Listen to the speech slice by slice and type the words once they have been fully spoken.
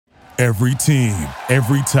Every team,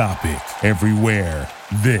 every topic, everywhere.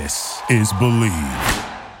 This is Believe.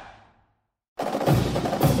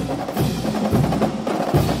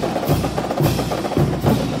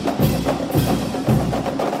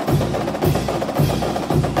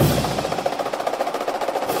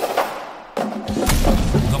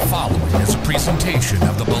 The following is a presentation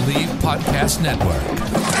of the Believe Podcast Network.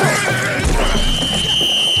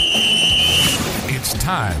 It's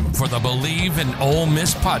time for the Believe in Ole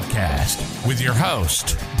Miss podcast with your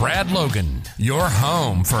host, Brad Logan, your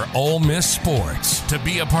home for Ole Miss sports. To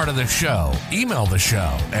be a part of the show, email the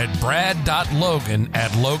show at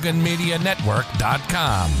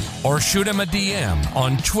brad.logan@loganmedianetwork.com or shoot him a DM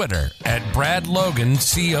on Twitter at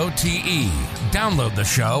BradLoganCOTE. Download the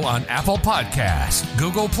show on Apple Podcasts,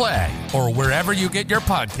 Google Play, or wherever you get your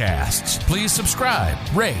podcasts. Please subscribe,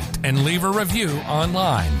 rate, and leave a review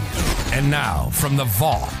online. And now, from the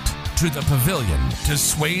vault to the pavilion to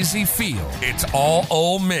Swayze Field, it's all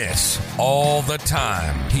Ole Miss all the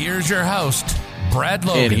time. Here's your host, Brad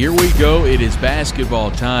Logan. And here we go. It is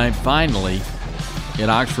basketball time, finally, in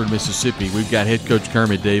Oxford, Mississippi. We've got head coach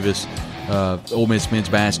Kermit Davis, Ole Miss men's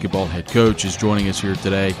basketball head coach, is joining us here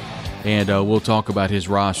today. And we'll talk about his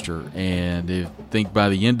roster. And I think by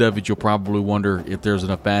the end of it, you'll probably wonder if there's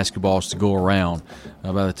enough basketballs to go around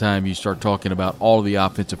by the time you start talking about all of the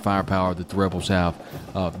offensive firepower that the Rebels have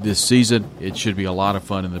this season. It should be a lot of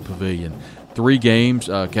fun in the pavilion. 3 games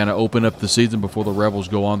kind of open up the season before the Rebels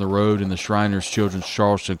go on the road in the Shriners Children's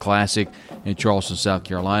Charleston Classic in Charleston, South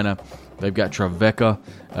Carolina. They've got Trevecca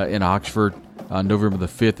in Oxford. November the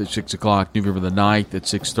 5th at 6 o'clock, November the 9th at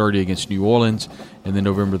 6:30 against New Orleans, and then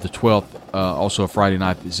November the 12th, also a Friday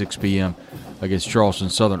night at 6 p.m. against Charleston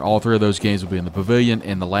Southern. All 3 of those games will be in the pavilion,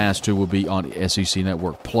 and the last 2 will be on SEC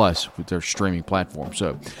Network Plus with their streaming platform.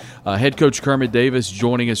 So head coach Kermit Davis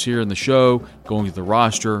joining us here in the show, going through the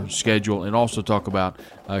roster, schedule, and also talk about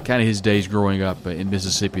kind of his days growing up in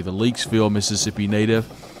Mississippi. The Leakesville, Mississippi native.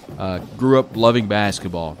 Grew up loving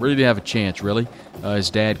basketball. Really didn't have a chance, really. His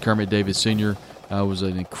dad, Kermit Davis Sr., was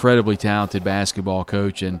an incredibly talented basketball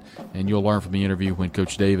coach, and you'll learn from the interview when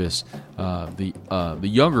Coach Davis, the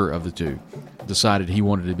younger of the two, decided he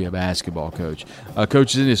wanted to be a basketball coach.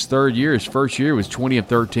 Coach is in his 3rd year. His first year was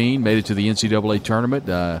 20-13, made it to the NCAA tournament,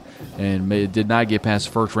 and did not get past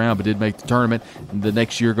the first round, but did make the tournament. And the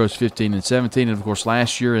next year goes 15-17, and of course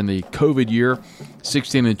last year in the COVID year,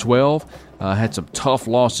 16-12. Had some tough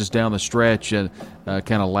losses down the stretch and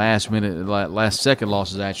kind of last second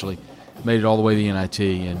losses actually. Made it all the way to the NIT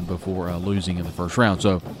and before losing in the first round.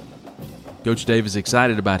 So Coach Davis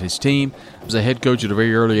excited about his team. He was a head coach at a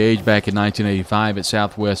very early age back in 1985 at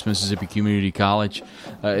Southwest Mississippi Community College.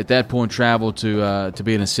 At that point traveled to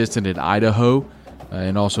be an assistant at Idaho.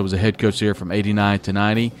 And also was a head coach there from 89 to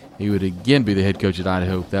 90. He would again be the head coach at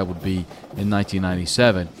Idaho. That would be in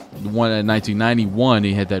 1997. In 1991,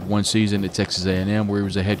 he had that one season at Texas A&M where he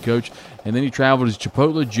was a head coach. And then he traveled to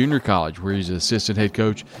Chipotle Junior College where he's an assistant head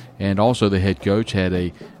coach and also the head coach. Had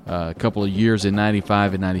a couple of years in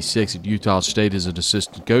 95 and 96 at Utah State as an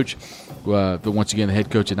assistant coach. But once again, the head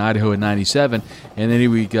coach in Idaho in 97. And then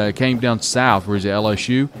he came down south where he's at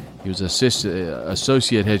LSU. He was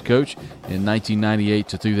associate head coach in 1998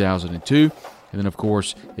 to 2002. And then, of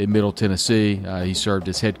course, in Middle Tennessee, he served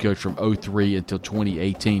as head coach from 2003 until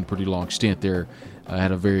 2018. Pretty long stint there.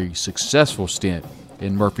 Had a very successful stint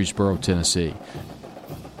in Murfreesboro, Tennessee.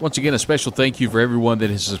 Once again, a special thank you for everyone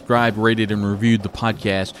that has subscribed, rated, and reviewed the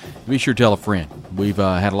podcast. Be sure to tell a friend. We've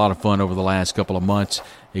had a lot of fun over the last couple of months.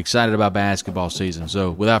 Excited about basketball season.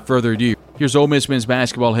 So, without further ado, here's Ole Miss men's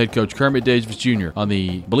basketball head coach Kermit Davis Jr. on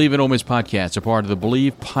the Believe in Ole Miss podcast, a part of the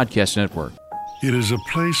Believe Podcast Network. It is a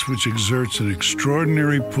place which exerts an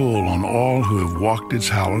extraordinary pull on all who have walked its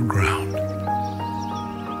hallowed ground.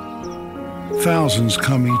 Thousands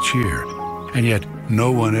come each year, and yet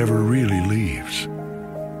no one ever really leaves.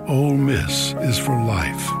 Ole Miss is for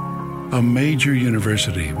life, a major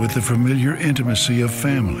university with the familiar intimacy of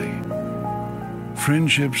family.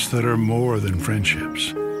 Friendships that are more than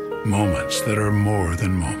friendships, moments that are more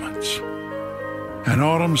than moments. An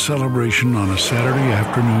autumn celebration on a Saturday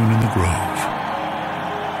afternoon in the Grove.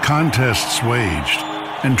 Contests waged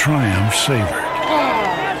and triumphs savored.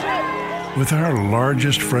 With our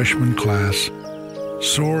largest freshman class,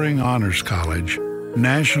 soaring honors college,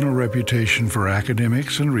 national reputation for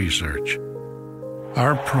academics and research,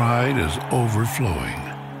 our pride is overflowing.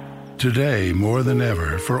 Today, more than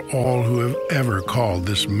ever, for all who have ever called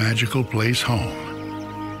this magical place home,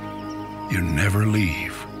 you never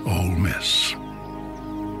leave Ole Miss.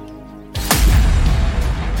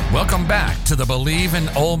 Welcome back to the Believe in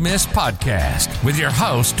Ole Miss podcast with your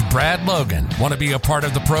host, Brad Logan. Want to be a part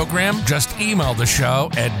of the program? Just email the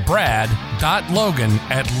show at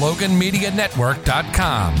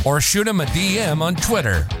brad.logan@loganmedianetwork.com or shoot him a DM on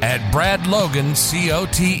Twitter at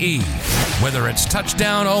BradLoganCOTE. Whether it's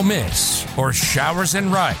touchdown Ole Miss or showers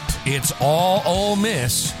and right, it's all Ole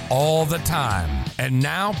Miss all the time. And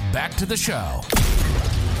now back to the show.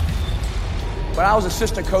 When I was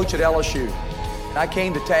assistant coach at LSU, and I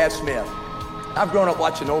came to Tad Smith. I've grown up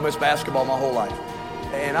watching Ole Miss basketball my whole life.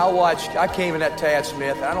 And I came in at Tad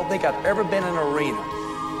Smith, and I don't think I've ever been in an arena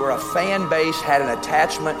where a fan base had an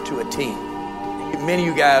attachment to a team. Many of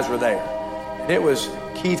you guys were there. And it was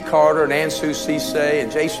Keith Carter and Ansu Cisse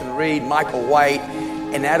and Jason Reed, Michael White,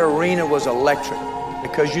 and that arena was electric.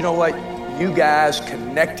 Because you know what? You guys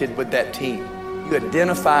connected with that team. You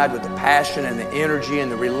identified with the passion and the energy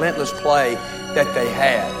and the relentless play that they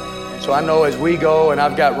had. So I know as we go, and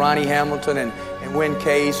I've got Ronnie Hamilton and Win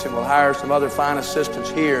Case, and we'll hire some other fine assistants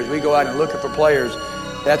here, as we go out and look for players,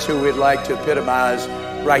 that's who we'd like to epitomize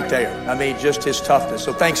right there. I mean, just his toughness.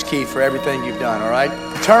 So thanks, Keith, for everything you've done, all right?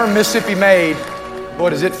 The term Mississippi Made, boy,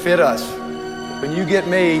 does it fit us. When you get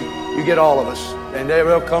me, you get all of us. And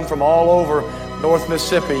they'll come from all over North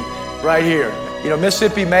Mississippi right here. You know,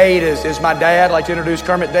 Mississippi Made is my dad. I'd like to introduce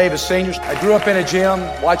Kermit Davis Sr. I grew up in a gym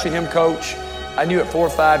watching him coach. I knew at 4 or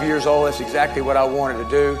 5 years old that's exactly what I wanted to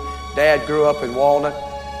do. Dad grew up in Walnut.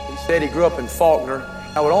 He said he grew up in Faulkner.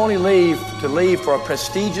 I would only leave for a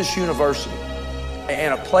prestigious university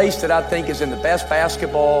and a place that I think is in the best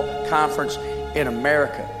basketball conference in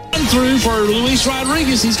America. Through for Luis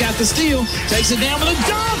Rodriguez. He's got the steal. Takes it down with a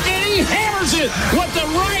dunk, and he hammers it with the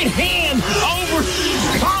right hand over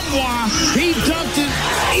Kamwa. He dunked it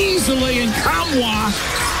easily, and Kamwa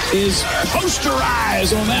is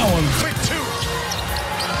posterized on that one. Quick two.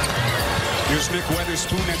 Here's Nick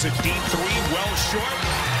Weatherspoon. That's a deep three, well short.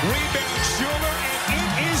 Rebound Schuler, and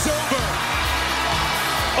it is over.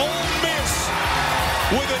 Ole Miss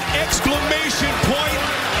with an exclamation point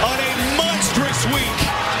on a monstrous week.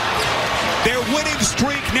 Their winning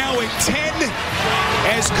streak now at 10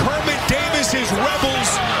 as Kermit Davis's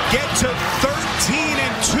Rebels get to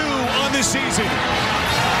 13-2 on the season.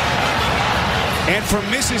 And for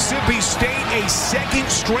Mississippi State, a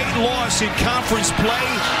second straight loss in conference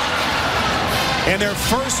play. And their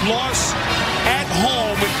first loss at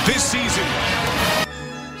home this season.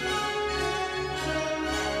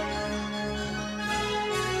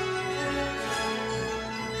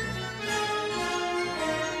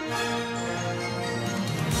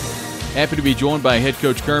 Happy to be joined by head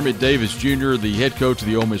coach Kermit Davis Jr., the head coach of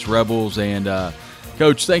the Ole Miss Rebels. And,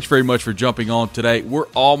 Coach, thanks very much for jumping on today. We're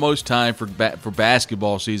almost time for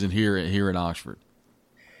basketball season here in Oxford.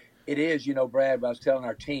 It is. You know, Brad, I was telling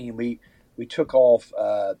our team, we took off.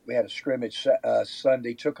 We had a scrimmage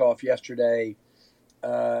Sunday, took off yesterday,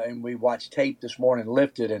 and we watched tape this morning,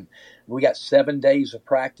 lifted, and we got 7 days of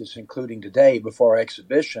practice, including today, before our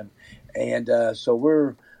exhibition. And so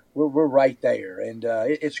we're right there, and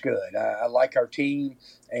it's good. I like our team,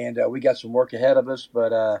 and we got some work ahead of us,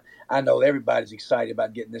 but I know everybody's excited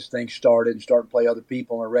about getting this thing started and starting to play other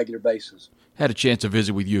people on a regular basis. Had a chance to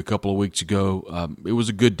visit with you a couple of weeks ago. It was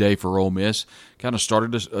a good day for Ole Miss. Kind of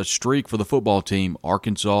started a streak for the football team.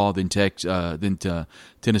 Arkansas, then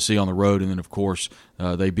Tennessee on the road, and then, of course,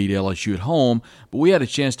 they beat LSU at home. But we had a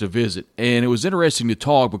chance to visit, and it was interesting to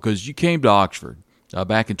talk because you came to Oxford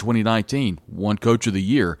back in 2019, won Coach of the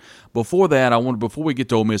Year. Before that, before we get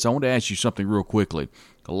to Ole Miss, I want to ask you something real quickly.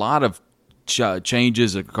 A lot of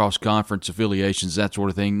changes across conference affiliations, that sort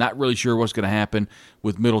of thing. Not really sure what's going to happen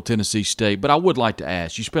with Middle Tennessee State, but I would like to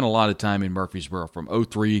ask. You spent a lot of time in Murfreesboro from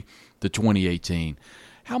 2003 to 2018.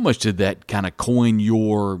 How much did that kind of coin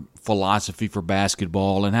your philosophy for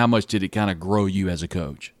basketball, and how much did it kind of grow you as a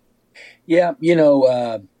coach? Yeah, you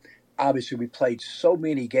know, obviously we played so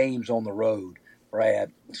many games on the road,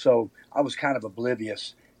 Brad, so I was kind of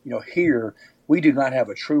oblivious. You know, here we do not have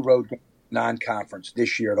a true road game non-conference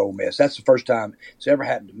this year at Ole Miss. That's the first time it's ever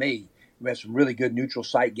happened to me. We had some really good neutral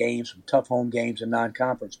site games, some tough home games in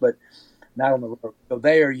non-conference, but not on the road. So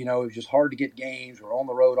there, you know, it was just hard to get games. We're on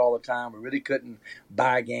the road all the time. We really couldn't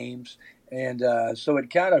buy games. And so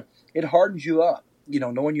it hardens you up, you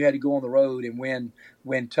know, knowing you had to go on the road and win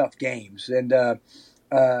tough games. And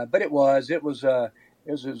but it was a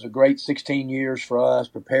great 16 years for us,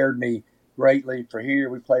 prepared me greatly for here.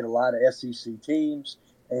 We played a lot of SEC teams.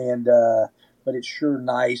 And but it's sure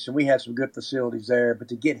nice, and we had some good facilities there. But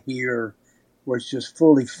to get here, where it's just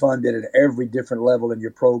fully funded at every different level in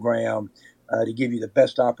your program, to give you the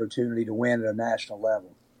best opportunity to win at a national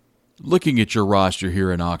level. Looking at your roster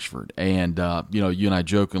here in Oxford, and you and I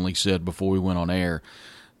jokingly said before we went on air,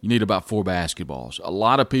 you need about 4 basketballs. A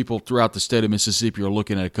lot of people throughout the state of Mississippi are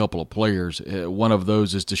looking at a couple of players. One of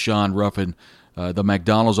those is Deshaun Ruffin, the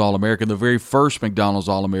McDonald's All-American, the very first McDonald's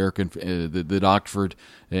All-American that Oxford,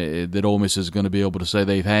 that Ole Miss is going to be able to say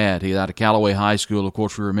they've had. He's out of Callaway High School. Of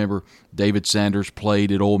course, we remember David Sanders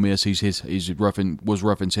played at Ole Miss. Was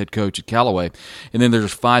Ruffin's head coach at Callaway. And then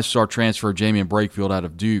there's 5-star transfer Jamian Brakefield out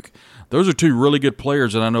of Duke. Those are 2 really good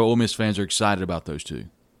players, and I know Ole Miss fans are excited about those 2.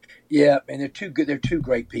 Yeah, and they're 2 good. They're 2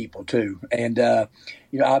 great people too, and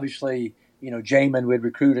obviously, Jamin, we'd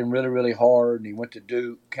recruit him really, really hard, and he went to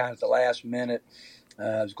Duke kind of at the last minute.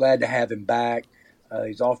 I was glad to have him back.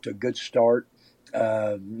 He's off to a good start. He's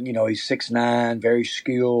 6'9", very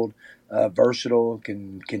skilled, versatile,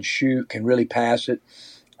 can shoot, can really pass it.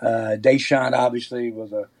 Deshaun obviously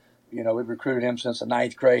was we recruited him since the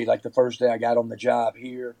 9th grade, like the first day I got on the job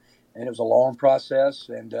here, and it was a long process.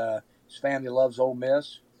 And his family loves Ole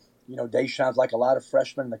Miss. Deshaun's like a lot of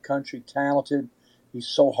freshmen in the country, talented. He's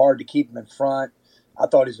so hard to keep him in front. I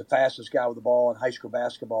thought he's the fastest guy with the ball in high school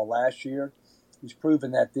basketball last year. He's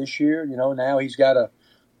proven that this year. Now he's got to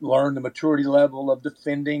learn the maturity level of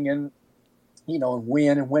defending and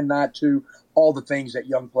when not to, all the things that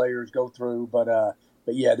young players go through. But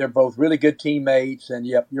yeah, they're both really good teammates. And,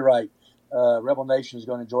 yep, you're right. Rebel Nation is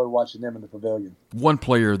going to enjoy watching them in the pavilion. One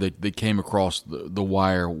player that came across the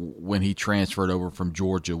wire when he transferred over from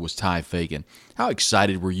Georgia was Ty Fagan. How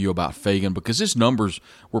excited were you about Fagan? Because his numbers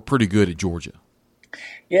were pretty good at Georgia.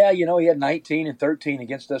 Yeah, he had 19 and 13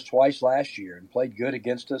 against us twice last year and played good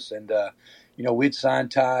against us. And, we'd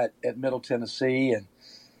signed Ty at Middle Tennessee, and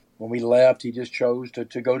when we left, he just chose to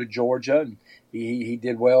go to Georgia, and he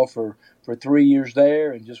did well for 3 years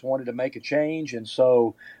there and just wanted to make a change. And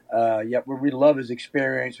so, we love his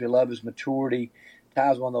experience. We love his maturity.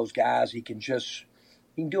 Ty's one of those guys, he can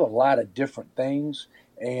do a lot of different things,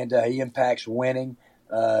 and he impacts winning.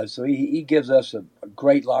 So he gives us a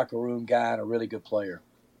great locker room guy and a really good player.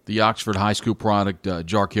 The Oxford High School product,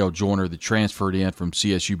 Jarkel Joyner, that transferred in from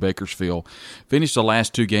CSU Bakersfield, finished the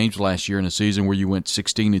last 2 games last year in a season where you went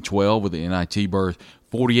 16-12 with the NIT berth,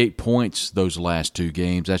 48 points those last 2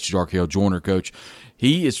 games. That's Jarkel Joyner, coach.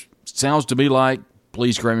 Sounds to me like,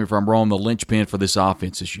 please correct me if I'm wrong, the linchpin for this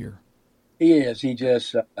offense this year. He is.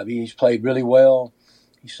 He's played really well.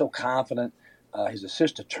 He's so confident. His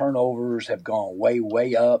assist to turnovers have gone way,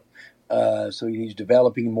 way up. So he's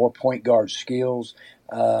developing more point guard skills.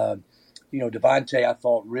 Devontae, I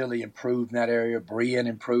thought, really improved in that area. Brian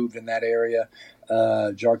improved in that area.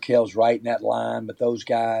 Jarkel's right in that line. But those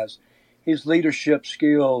guys, his leadership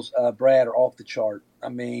skills, Brad, are off the chart. I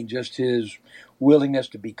mean, just his willingness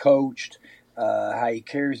to be coached, how he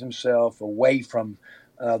carries himself away from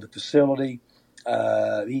the facility.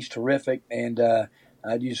 He's terrific. And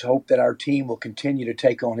I just hope that our team will continue to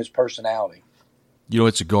take on his personality.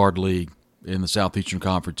 It's a guard league in the Southeastern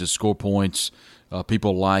Conference. To score points,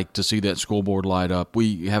 people like to see that scoreboard light up.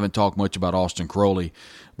 We haven't talked much about Austin Crowley,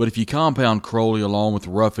 but if you compound Crowley along with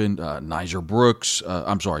Ruffin, Niger Brooks,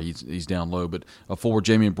 he's down low, but forward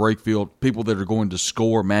Jamian Brakefield, people that are going to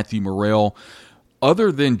score, Matthew Morrell.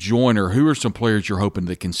 Other than Joyner, who are some players you're hoping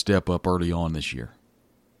that can step up early on this year?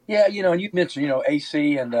 Yeah, and you mentioned,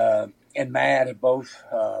 AC and Matt have both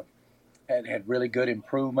had really good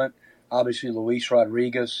improvement. Obviously, Luis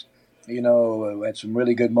Rodriguez, had some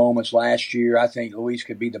really good moments last year. I think Luis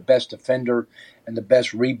could be the best defender and the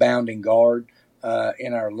best rebounding guard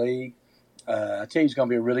in our league. I tell you, he's going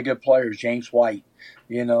to be a really good player. James White,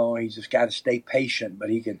 he's just got to stay patient, but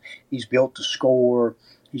he's built to score.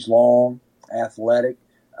 He's long, athletic,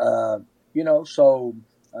 So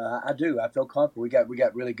I feel comfortable. We got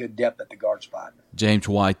really good depth at the guard spot. James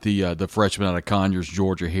White, the freshman out of Conyers,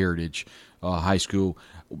 Georgia Heritage High School.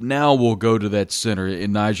 Now we'll go to that center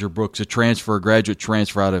in Niger Brooks, a graduate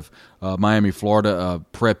transfer out of Miami, Florida,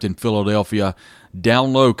 prepped in Philadelphia.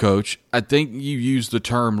 Down low, coach. I think you used the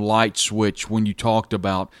term light switch when you talked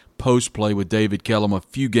about post play with David Kellum a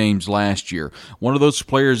few games last year. One of those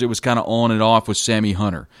players that was kind of on and off was Sammy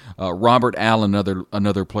Hunter. Robert Allen,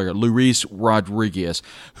 another player. Luis Rodriguez.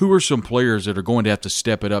 Who are some players that are going to have to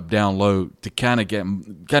step it up down low to kind of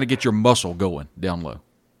get your muscle going down low?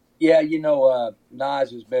 Yeah,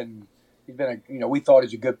 Nas we thought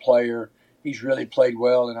he's a good player. He's really played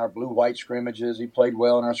well in our blue-white scrimmages. He played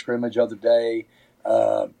well in our scrimmage the other day.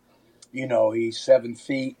 He's 7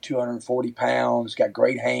 feet, 240 pounds, got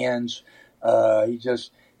great hands.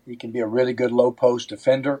 He can be a really good low-post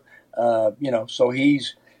defender. So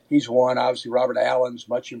he's one. Obviously, Robert Allen's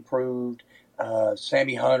much improved.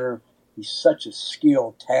 Sammy Hunter, he's such a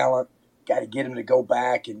skilled talent. Got to get him to go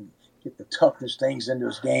back and get the toughness things into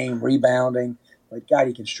his game, rebounding. But God,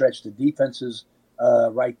 he can stretch the defenses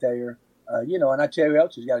right there. And I tell you who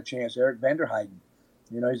else has got a chance, Eric Vanderheiden.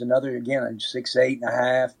 He's another, again, 6'8" and a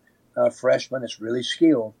half freshman that's really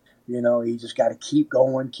skilled. He just got to keep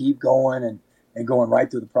going and going right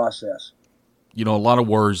through the process. A lot of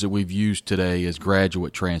words that we've used today is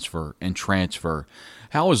graduate transfer and transfer.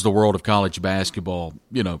 How has the world of college basketball,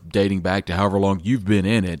 dating back to however long you've been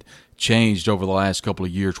in it, changed over the last couple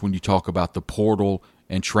of years when you talk about the portal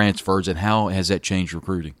and transfers, and how has that changed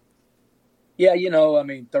recruiting? Yeah,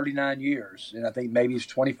 39 years, and I think maybe it's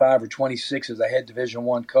 25 or 26 as a head Division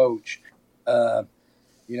I coach.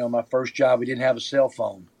 My first job, we didn't have a cell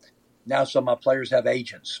phone. Now some of my players have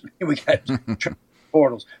agents. We got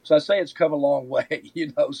portals. So I say it's come a long way,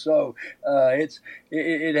 So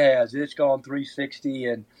it has. It's gone 360,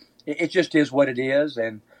 and it just is what it is.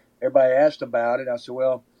 And everybody asked about it. I said,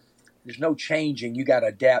 well, there's no changing. You got to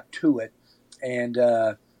adapt to it. And,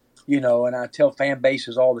 and I tell fan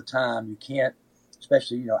bases all the time, you can't,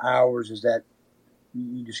 especially, ours, is that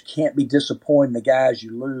you just can't be disappointed in the guys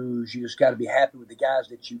you lose. You just got to be happy with the guys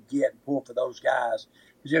that you get and pull for those guys.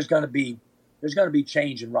 Because there's going to be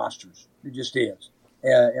change in rosters. It just is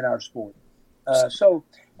in our sport. So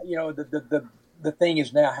the thing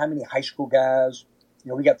is now, how many high school guys?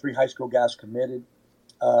 We got 3 high school guys committed.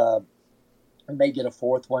 We may get a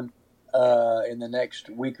 4th one in the next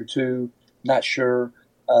week or two. Not sure.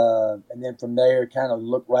 And then from there, kind of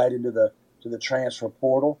look right into the transfer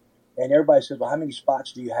portal. And everybody says, well, how many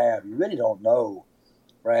spots do you have? You really don't know,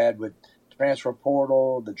 Brad, with transfer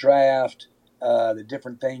portal, the draft, the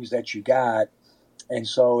different things that you got. And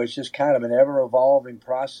so it's just kind of an ever-evolving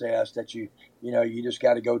process that you just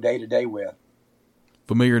got to go day to day with.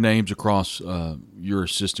 Familiar names across your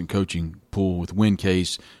assistant coaching pool with Win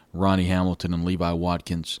Case, Ronnie Hamilton, and Levi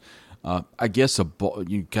Watkins. I guess a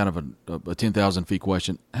 10,000 feet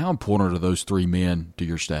question. How important are those 3 men to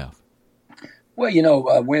your staff?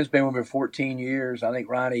 Well, Wynn's been with me for 14 years. I think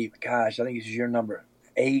Ronnie, I think this is year number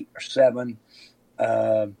 8 or 7,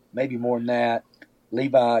 maybe more than that.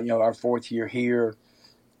 Levi, our 4th year here.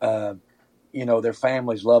 Their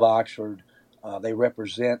families love Oxford. They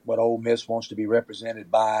represent what Ole Miss wants to be represented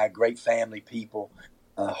by. Great family people,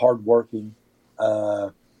 hardworking.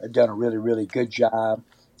 They've done a really, really good job.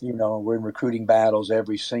 We're in recruiting battles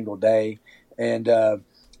every single day, and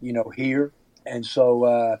here. And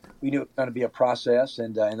so we knew it was going to be a process,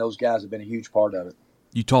 and those guys have been a huge part of it.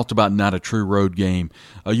 You talked about not a true road game.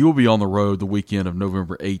 You will be on the road the weekend of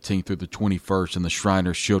November 18th through the 21st in the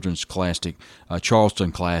Shriners Children's Classic,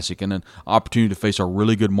 Charleston Classic, and an opportunity to face a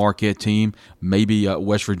really good Marquette team, maybe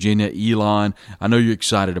West Virginia, Elon. I know you're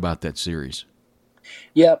excited about that series.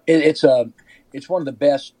 Yeah, it's one of the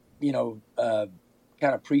best,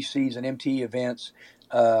 kind of preseason MT events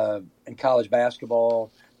in college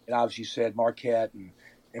basketball. And obviously you said Marquette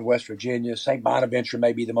and West Virginia. St. Bonaventure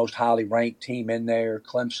may be the most highly ranked team in there.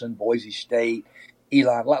 Clemson, Boise State,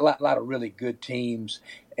 Elon, a lot of really good teams.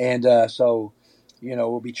 And so,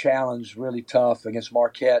 we'll be challenged really tough against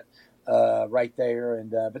Marquette right there.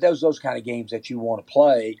 And but those kind of games that you want to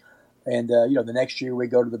play. And, the next year we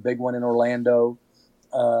go to the big one in Orlando,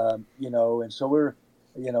 and so we're,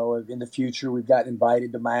 in the future we've gotten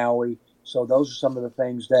invited to Maui. So those are some of the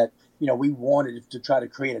things that, we wanted to try to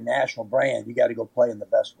create a national brand. You got to go play in the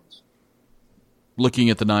best ones. Looking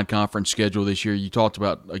at the non-conference schedule this year, you talked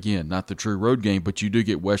about, again, not the true road game, but you do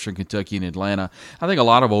get Western Kentucky and Atlanta. I think a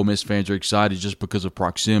lot of Ole Miss fans are excited just because of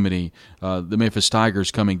proximity. The Memphis Tigers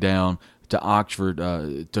coming down to Oxford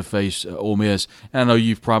to face Ole Miss. And I know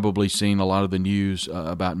you've probably seen a lot of the news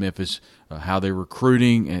about Memphis, how they're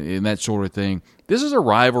recruiting and that sort of thing. This is a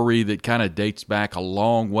rivalry that kind of dates back a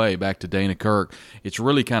long way, back to Dana Kirk. It's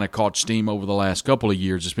really kind of caught steam over the last couple of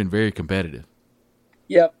years. It's been very competitive.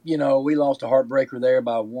 Yep, we lost a heartbreaker there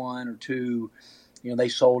by 1 or 2. They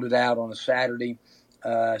sold it out on a Saturday.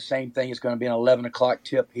 Same thing, it's going to be an 11 o'clock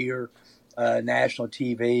tip here, national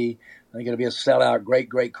TV. I think it'll be a sellout,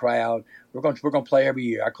 great crowd. We're going to play every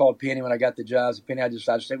year. I called Penny when I got the job. Penny, I just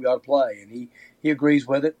think we ought to play, and he agrees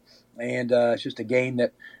with it. And it's just a game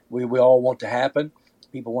that we all want to happen.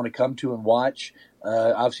 People want to come to and watch.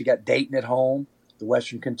 Obviously, got Dayton at home. The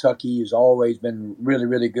Western Kentucky has always been really,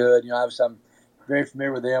 really good. Obviously, I'm very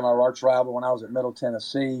familiar with them. Our arch rival when I was at Middle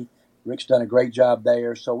Tennessee. Rick's done a great job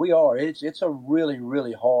there. So we are. It's a really,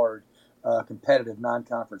 really hard, competitive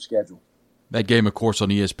non-conference schedule. That game, of course, on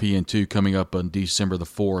ESPN2 coming up on December the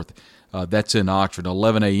 4th. That's in Oxford,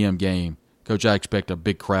 11 a.m. game. Coach, I expect a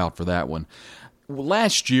big crowd for that one.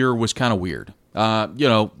 Last year was kind of weird.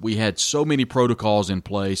 We had so many protocols in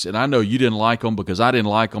place, and I know you didn't like them because I didn't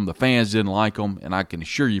like them, the fans didn't like them, and I can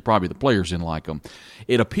assure you probably the players didn't like them.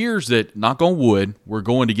 It appears that, knock on wood, we're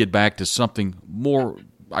going to get back to something more,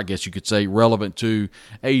 I guess you could say, relevant to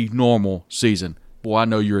a normal season. Boy, I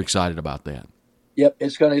know you're excited about that. Yep,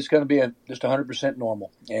 it's going to be just 100%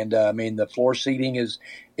 normal, and the floor seating is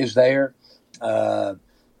there.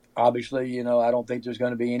 Obviously, I don't think there's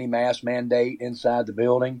going to be any mask mandate inside the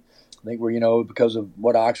building. I think we're, because of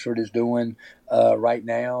what Oxford is doing right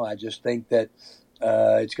now, I just think that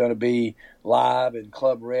it's going to be live and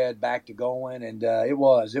Club Red back to going. And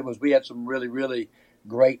we had some really, really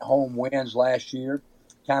great home wins last year.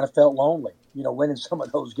 Kind of felt lonely, winning some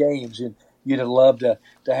of those games. And you'd have loved to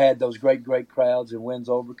had those great, great crowds and wins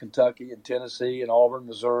over Kentucky and Tennessee and Auburn,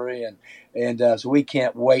 Missouri. And so we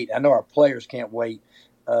can't wait. I know our players can't wait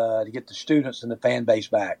to get the students and the fan base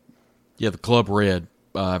back. Yeah, the Club Red.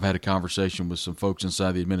 I've had a conversation with some folks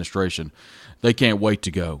inside the administration. They can't wait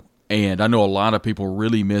to go. And I know a lot of people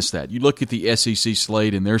really miss that. You look at the SEC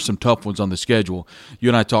slate, and there's some tough ones on the schedule. You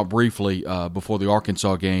and I talked briefly before the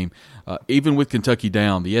Arkansas game. Even with Kentucky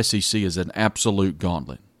down, the SEC is an absolute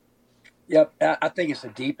gauntlet. Yep, I think it's the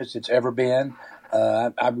deepest it's ever been.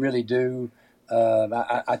 I really do.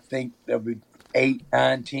 I think there'll be 8,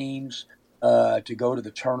 9 teams to go to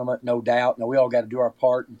the tournament, no doubt. Now, we all got to do our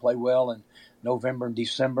part and play well in November and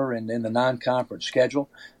December and in the non-conference schedule.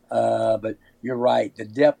 But you're right. The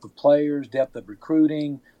depth of players, depth of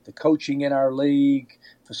recruiting, the coaching in our league,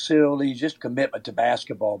 facilities, just commitment to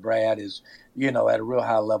basketball, Brad, is, at a real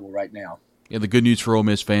high level right now. Yeah, the good news for Ole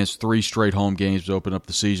Miss fans, 3 straight home games to open up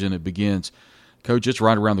the season. It begins, Coach, it's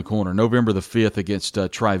right around the corner. November the 5th against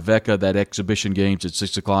Tribeca, that exhibition game's at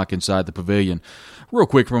 6 o'clock inside the Pavilion. Real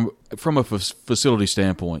quick, from a facility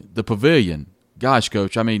standpoint, the Pavilion, gosh,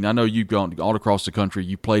 Coach, I know you've gone all across the country.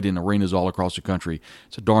 You played in arenas all across the country.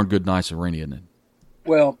 It's a darn good, nice arena, isn't it?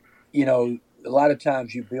 Well, a lot of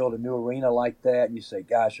times you build a new arena like that and you say,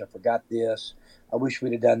 gosh, I forgot this. I wish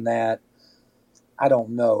we'd have done that. I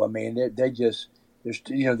don't know. They just –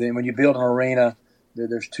 when you build an arena,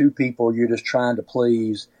 there's 2 people you're just trying to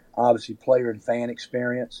please, obviously player and fan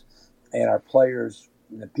experience. And our players,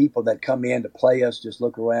 the people that come in to play us just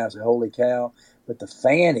look around and say, holy cow. But the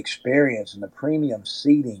fan experience and the premium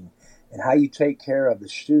seating and how you take care of the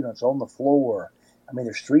students on the floor,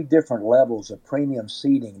 there's 3 different levels of premium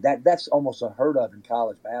seating. That's almost unheard of in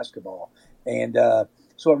college basketball. And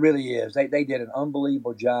so it really is. They did an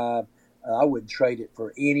unbelievable job. I wouldn't trade it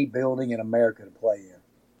for any building in America to play in.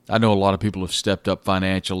 I know a lot of people have stepped up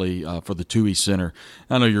financially for the TUI Center.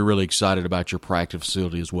 I know you're really excited about your practice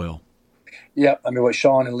facility as well. Yep. What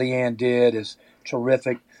Sean and Leanne did is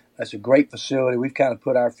terrific. It's a great facility. We've kind of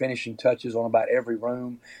put our finishing touches on about every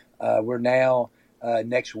room. We're now,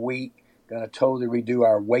 next week, going to totally redo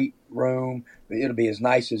our weight room. It'll be as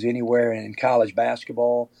nice as anywhere in college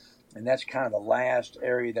basketball. And that's kind of the last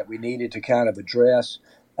area that we needed to kind of address.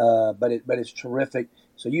 But it's terrific.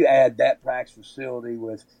 So you add that practice facility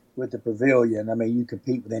with the Pavilion, you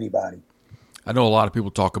compete with anybody. I know a lot of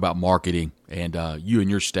people talk about marketing, and you and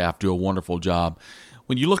your staff do a wonderful job.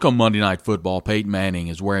 When you look on Monday Night Football, Peyton Manning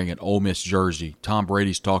is wearing an Ole Miss jersey. Tom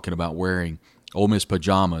Brady's talking about wearing Ole Miss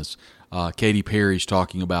pajamas. Katy Perry's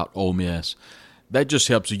talking about Ole Miss. That just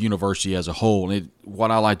helps the university as a whole. And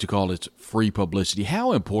what I like to call it's free publicity.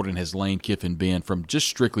 How important has Lane Kiffin been from just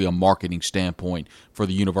strictly a marketing standpoint for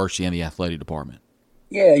the university and the athletic department?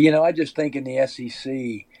 Yeah, I just think in the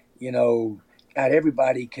SEC, God,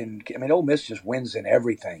 everybody can. Ole Miss just wins in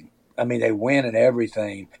everything. They win in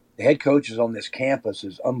everything. The head coaches on this campus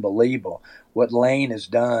is unbelievable. What Lane has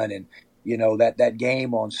done, and that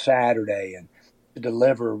game on Saturday, and to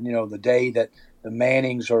deliver, the day that the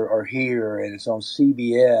Mannings are here, and it's on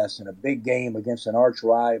CBS, and a big game against an arch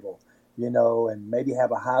rival, and maybe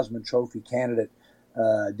have a Heisman Trophy candidate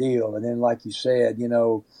deal. And then, like you said,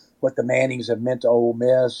 what the Mannings have meant to Ole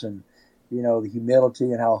Miss, and the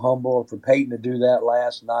humility and how humble for Peyton to do that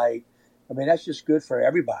last night. That's just good for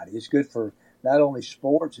everybody. It's good for not only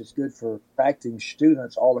sports, it's good for attracting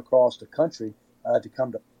students all across the country to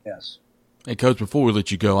come to us. Hey, Coach, before we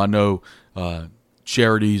let you go, I know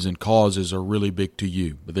charities and causes are really big to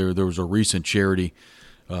you. But there was a recent charity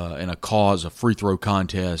and a cause, a free throw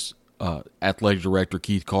contest. Athletic director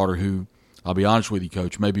Keith Carter, who, I'll be honest with you,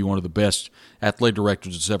 Coach, maybe one of the best athletic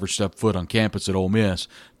directors that's ever stepped foot on campus at Ole Miss,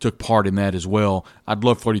 took part in that as well. I'd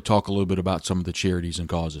love for you to talk a little bit about some of the charities and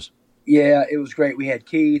causes. Yeah, it was great. We had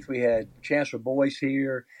Keith, we had Chancellor Boyce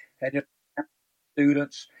here, had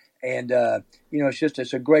students, and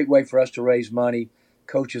it's a great way for us to raise money.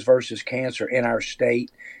 Coaches versus Cancer in our state.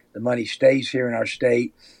 The money stays here in our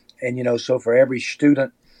state, And, so for every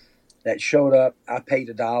student that showed up, I paid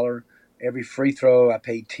 $1. Every free throw, I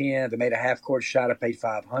paid 10. If they made a half-court shot, I paid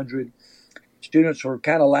 500. Students were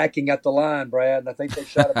kind of lacking at the line, Brad, and I think they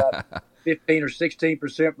shot about 15 or 16%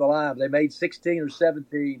 from the line. They made 16 or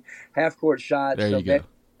 17 half-court shots. There you they go.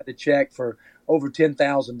 had a check for over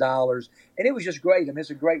 $10,000. And it was just great. I mean,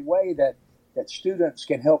 it's a great way that students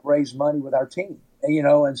can help raise money with our team.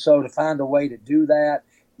 And so to find a way to do that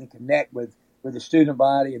and connect with the student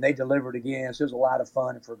body, and they delivered again. So it was a lot of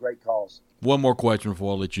fun and for a great cause. One more question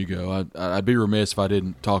before I let you go. I'd be remiss if I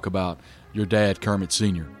didn't talk about your dad, Kermit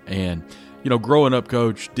Sr. And, growing up,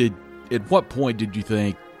 Coach, at what point did you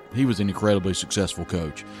think he was an incredibly successful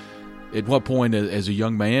coach? At what point as a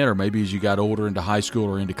young man, or maybe as you got older into high school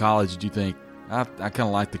or into college, did you think, I kind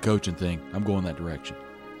of like the coaching thing, I'm going that direction?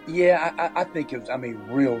 Yeah, I think it was,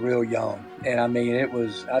 real young. And, it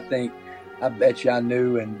was, I bet you I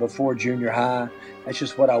knew, and before junior high, that's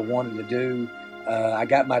just what I wanted to do. I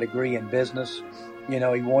got my degree in business. He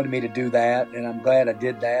wanted me to do that, and I'm glad I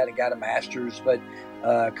did that and got a master's. But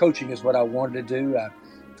coaching is what I wanted to do.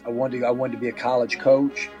 I wanted to be a college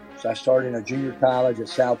coach, so I started in a junior college at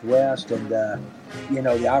Southwest. And,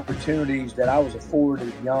 the opportunities that I was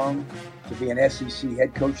afforded young to be an SEC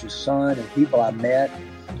head coach's son and people I met,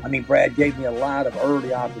 Brad gave me a lot of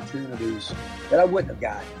early opportunities that I wouldn't have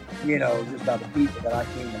gotten, just by the people that I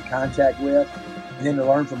came in contact with. And then to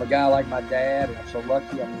learn from a guy like my dad, and I'm so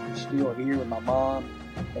lucky, he's still here with my mom,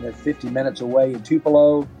 and they're 50 minutes away in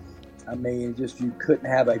Tupelo. You couldn't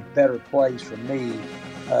have a better place for me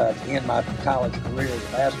to end my college career as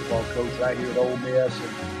a basketball coach right here at Ole Miss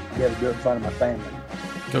and be able to do it in front of my family.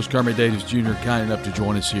 Coach Kermit Davis Jr., kind enough to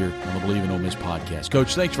join us here on the Believe in Ole Miss podcast.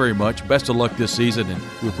 Coach, thanks very much. Best of luck this season, and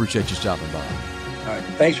we appreciate you stopping by. All right.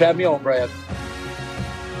 Thanks for having me on, Brad.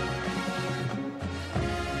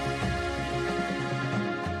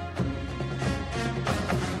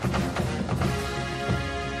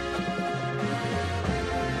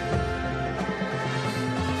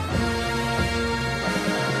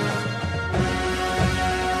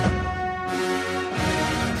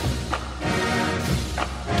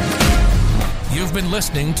 You've been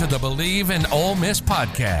listening to the Believe in Ole Miss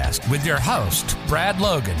podcast with your host, Brad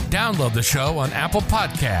Logan. Download the show on Apple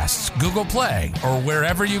Podcasts, Google Play, or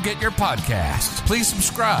wherever you get your podcasts. Please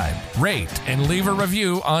subscribe, rate, and leave a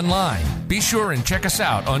review online. Be sure and check us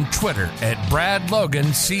out on Twitter at Brad Logan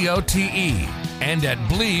COTE and at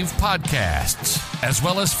Believe Podcasts, as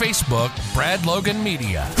well as Facebook, Brad Logan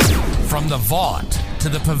Media. From the Vaught to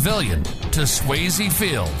the Pavilion to Swayze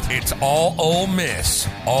Field, it's all Ole Miss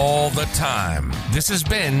all the time. This has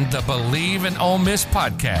been the Believe in Ole Miss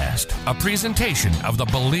podcast, a presentation of the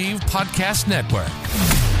Believe Podcast Network.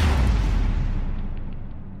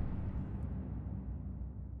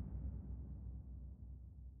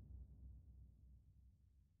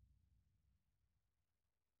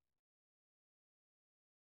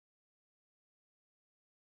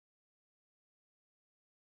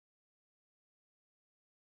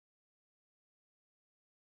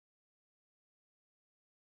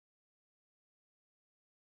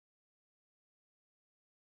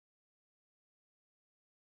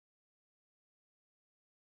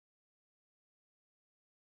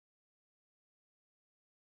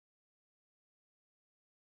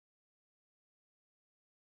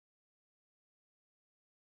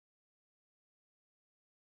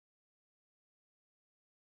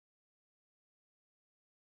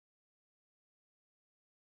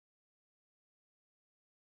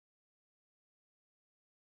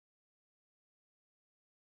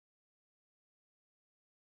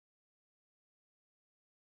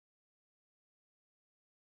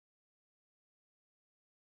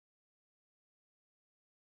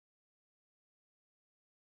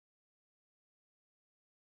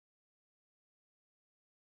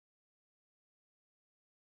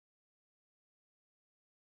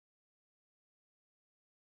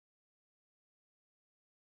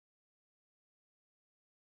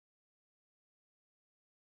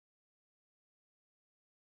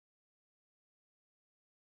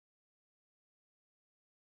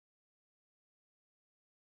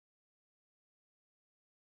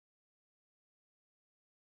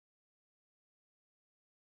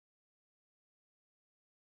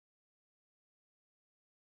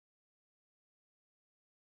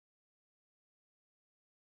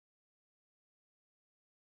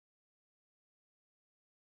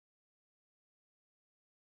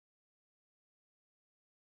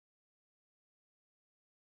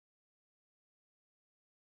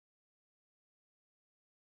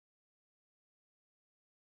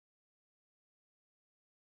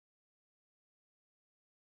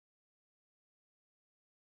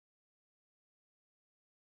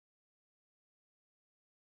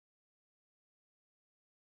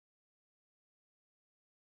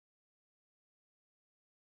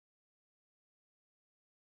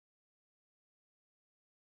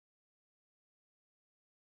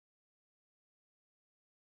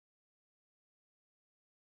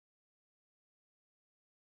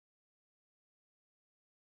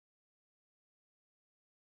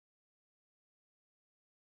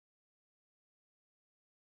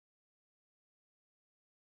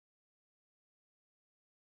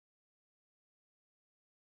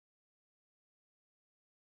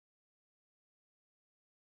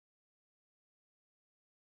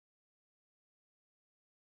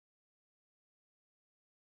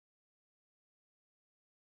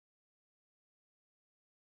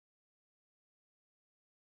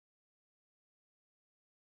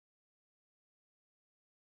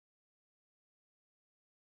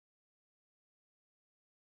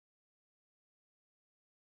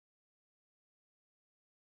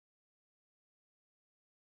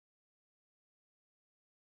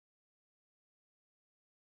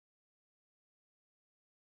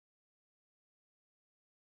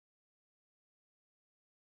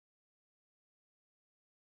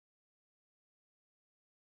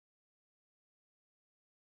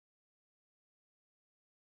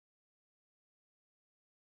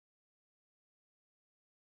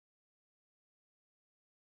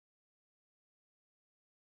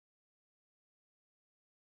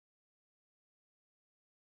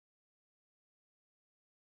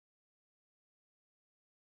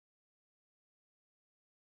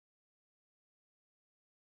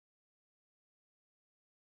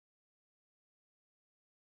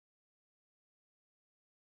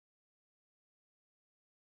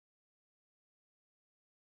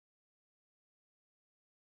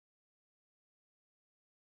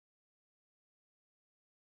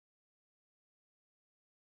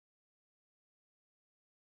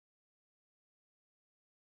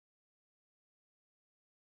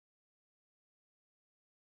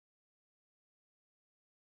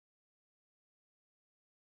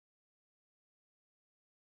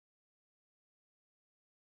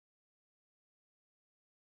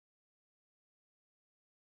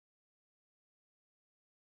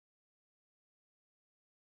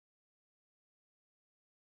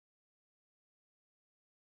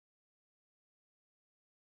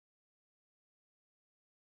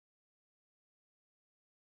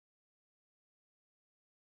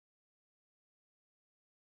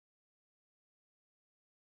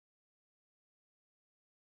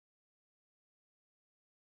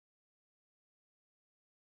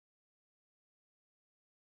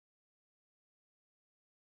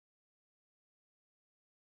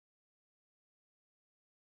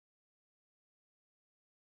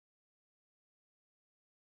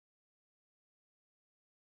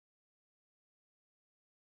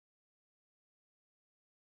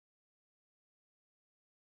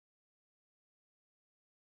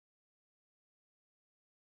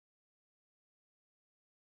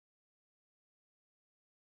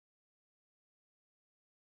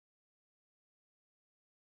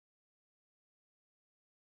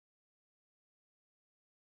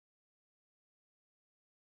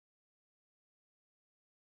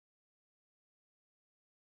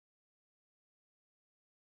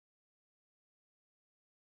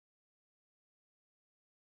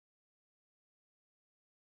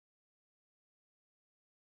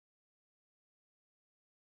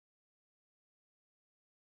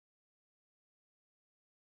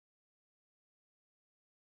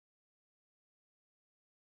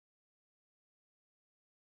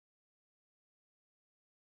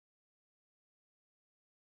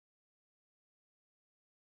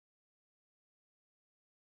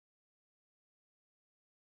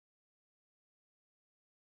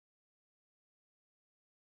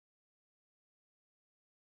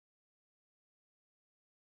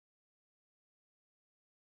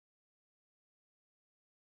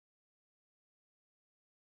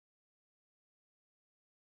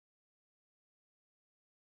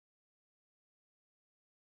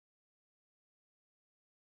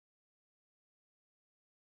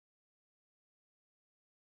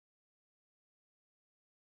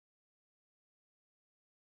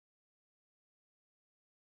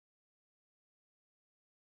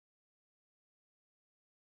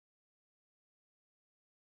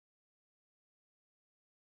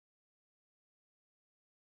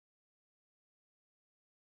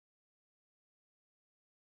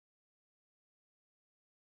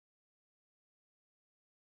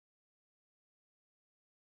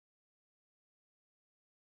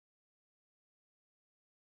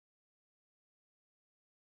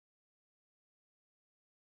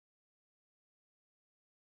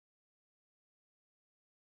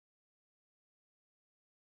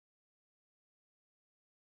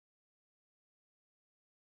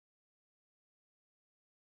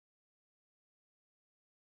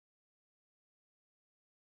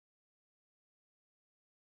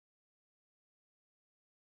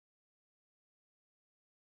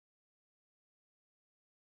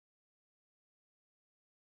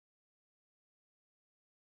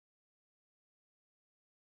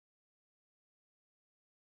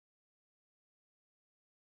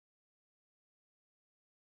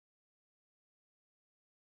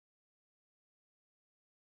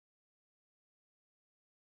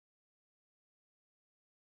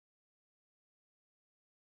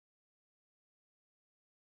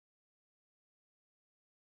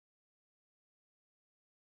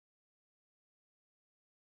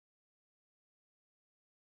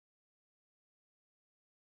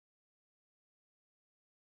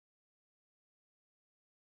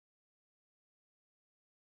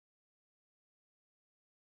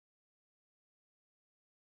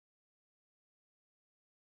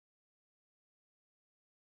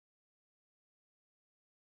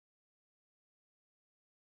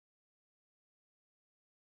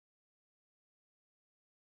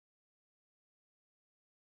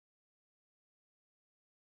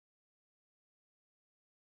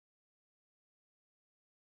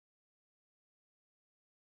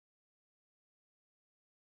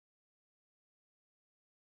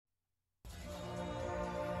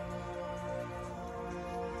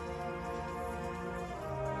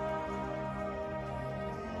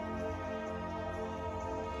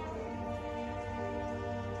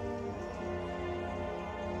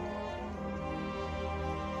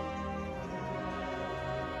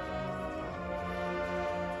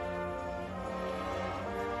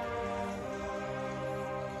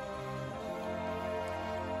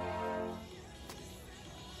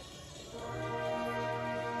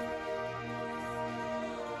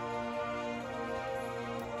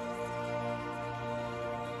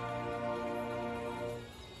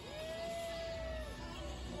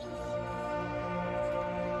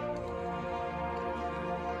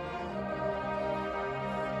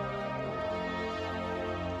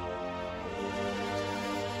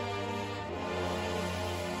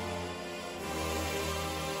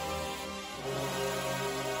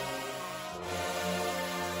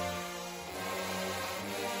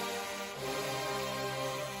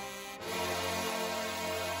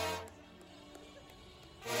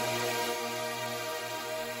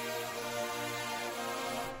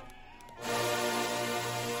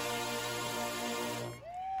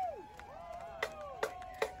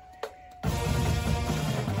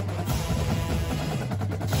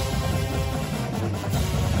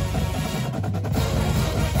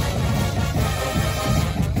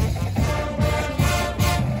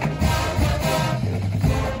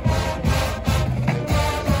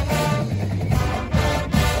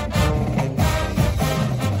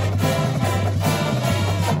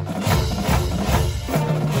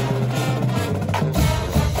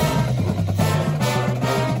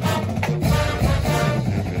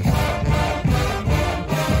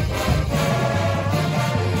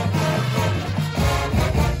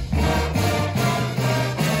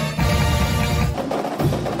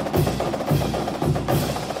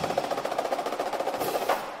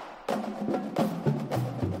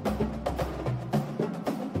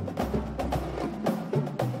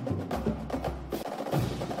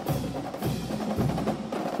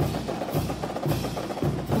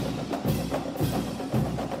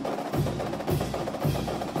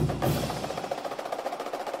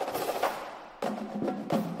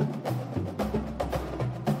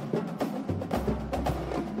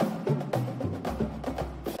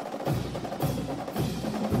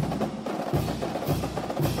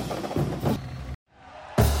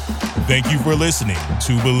 Thank you for listening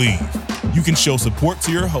to Believe. You can show support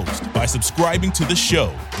to your host by subscribing to the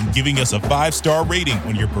show and giving us a 5-star rating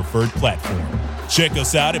on your preferred platform. Check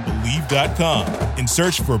us out at Believe.com and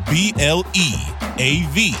search for BLEAV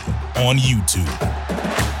on YouTube.